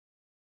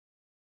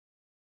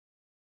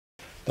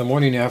The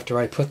morning after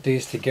I put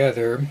these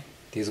together,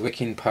 these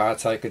wicking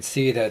pots, I could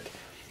see that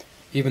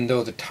even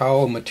though the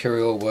towel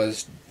material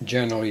was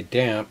generally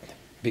damp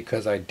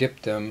because I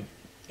dipped them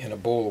in a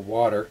bowl of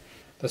water,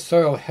 the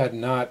soil had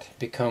not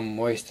become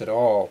moist at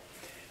all.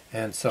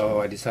 And so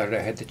I decided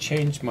I had to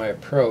change my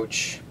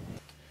approach,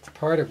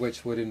 part of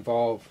which would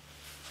involve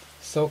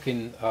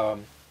soaking,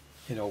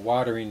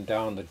 watering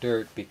down the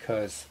dirt,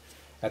 because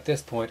at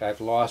this point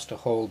I've lost a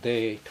whole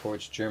day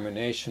towards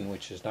germination,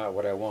 which is not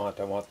what I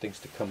want. I want things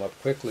to come up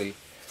quickly.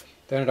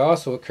 Then it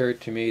also occurred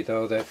to me,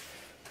 though, that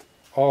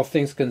all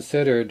things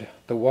considered,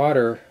 the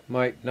water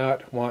might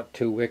not want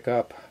to wick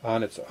up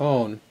on its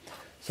own.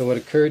 So it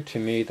occurred to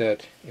me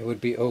that it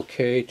would be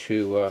okay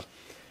to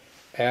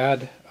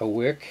add a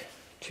wick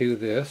to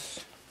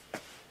this,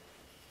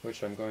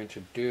 which I'm going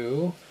to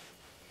do.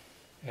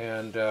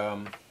 And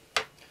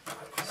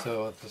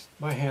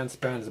my hand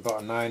span is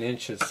about 9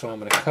 inches, so I'm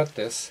going to cut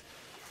this.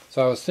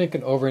 So I was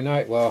thinking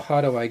overnight, well, how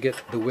do I get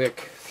the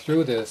wick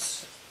through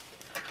this?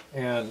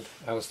 And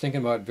I was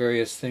thinking about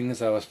various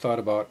things. I thought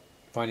about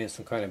finding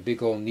some kind of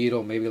big old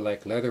needle, maybe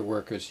like leather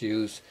workers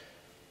use.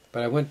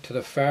 But I went to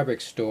the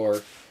fabric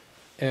store,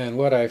 and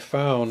what I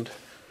found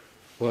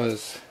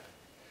was,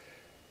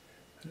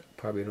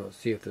 probably don't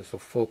see if this will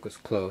focus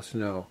close,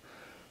 no.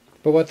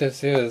 But what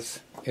this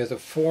is a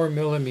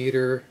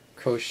 4mm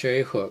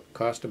crochet hook,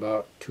 cost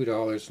about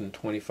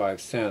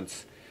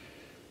 $2.25.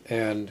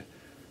 And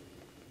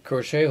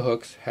crochet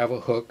hooks have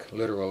a hook,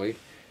 literally.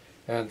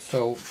 And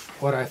so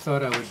what I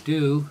thought I would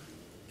do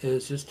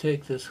is just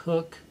take this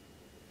hook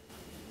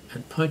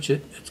and punch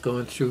it. It's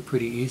going through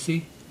pretty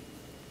easy.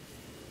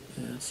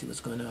 And let's see what's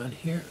going on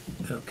here.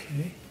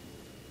 Okay.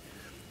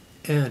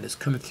 And it's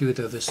coming through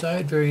the other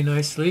side very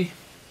nicely.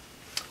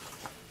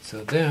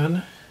 So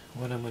then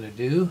what I'm going to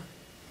do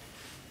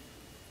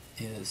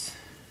is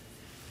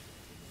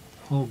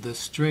hold this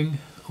string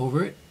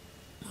over it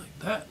like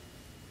that.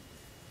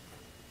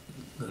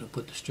 I'm going to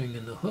put the string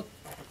in the hook,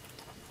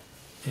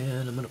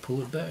 and I'm going to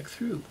pull it back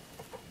through.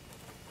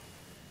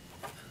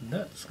 And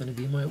that's going to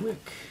be my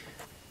wick.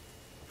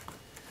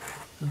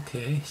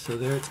 Okay, so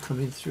there it's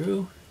coming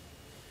through.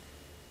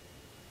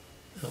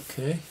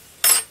 Okay,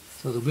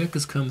 so the wick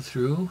has come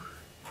through.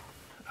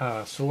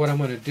 So what I'm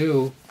going to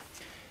do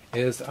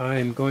is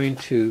I'm going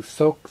to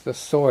soak the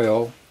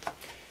soil,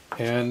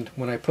 and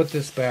when I put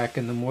this back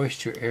in the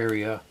moisture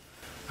area,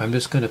 I'm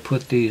just going to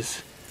put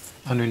these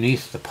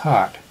underneath the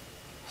pot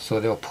so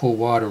they'll pull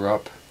water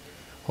up,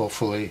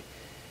 hopefully,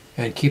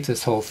 and keep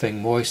this whole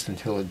thing moist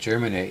until it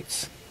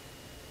germinates.